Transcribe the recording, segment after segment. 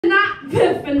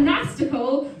the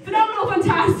fantastical, phenomenal,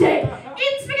 fantastic,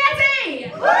 it's spaghetti!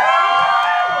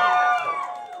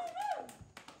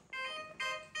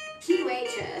 Cute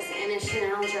waitress in a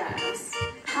Chanel dress.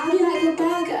 How do you like your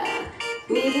burger?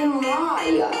 Medium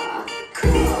rare.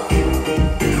 Cool.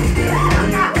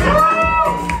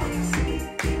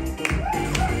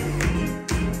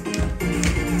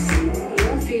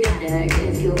 You're a food addict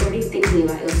if you're already thinking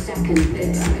about your second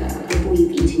bit burger before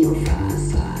you've eaten your first.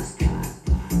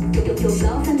 Your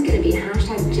girlfriend's gonna be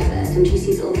hashtag jealous when she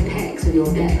sees all the pics of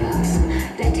your bit burger.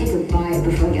 Better take a bite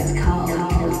before it gets cold.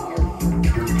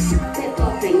 Bit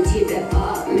bopping to bit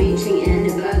bop, mooching in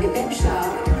a burger bip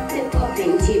shop. Bit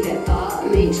bopping to bit bop,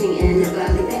 mooching in a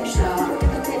burger bip shop.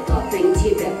 Bit bopping to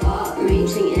bit bop,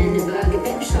 mooching in a burger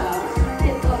bip shop.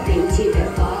 Bit bopping to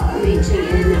bit bop, mooching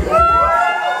in a burger.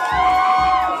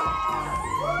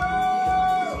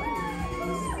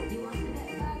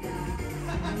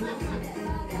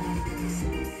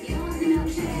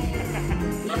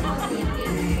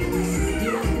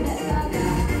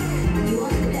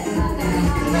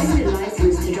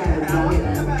 License to drive a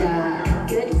burger, duh.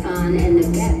 Good fun in the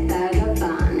bit burger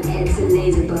bun. It's a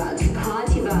laser bugs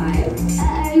party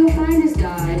vibe. Your phone has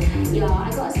died. Yeah,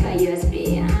 I got a spare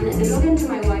USB, and the login to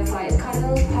my Wi-Fi is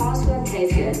cuddles, password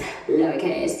tastes good,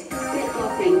 lowercase. Bit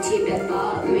bopping to bit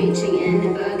bop, mooching in a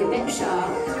burger bip shop.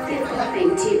 Bit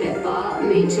bopping to bit bop,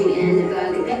 mooching in a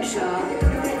burger bip shop.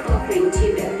 Bit bopping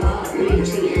to bit bop,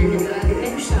 mooching in a burger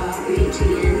bip shop.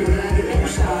 Mooching in a burger bip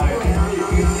shop.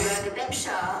 Burger bip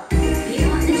shop. You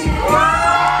want the check?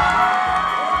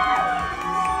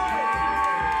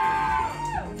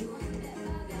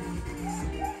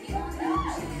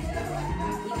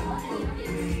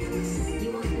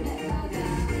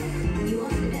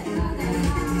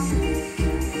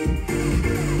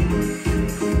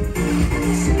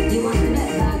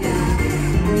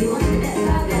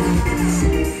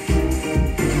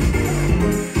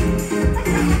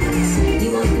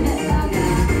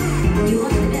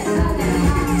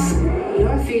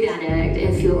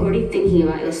 If you're already thinking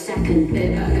about your second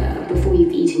bit burger before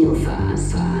you've eaten your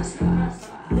first.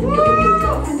 Your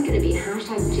girlfriend's gonna be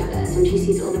hashtag jealous when she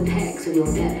sees all the pics of your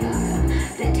bit burger.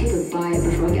 Better take a bite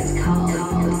before it gets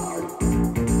cold.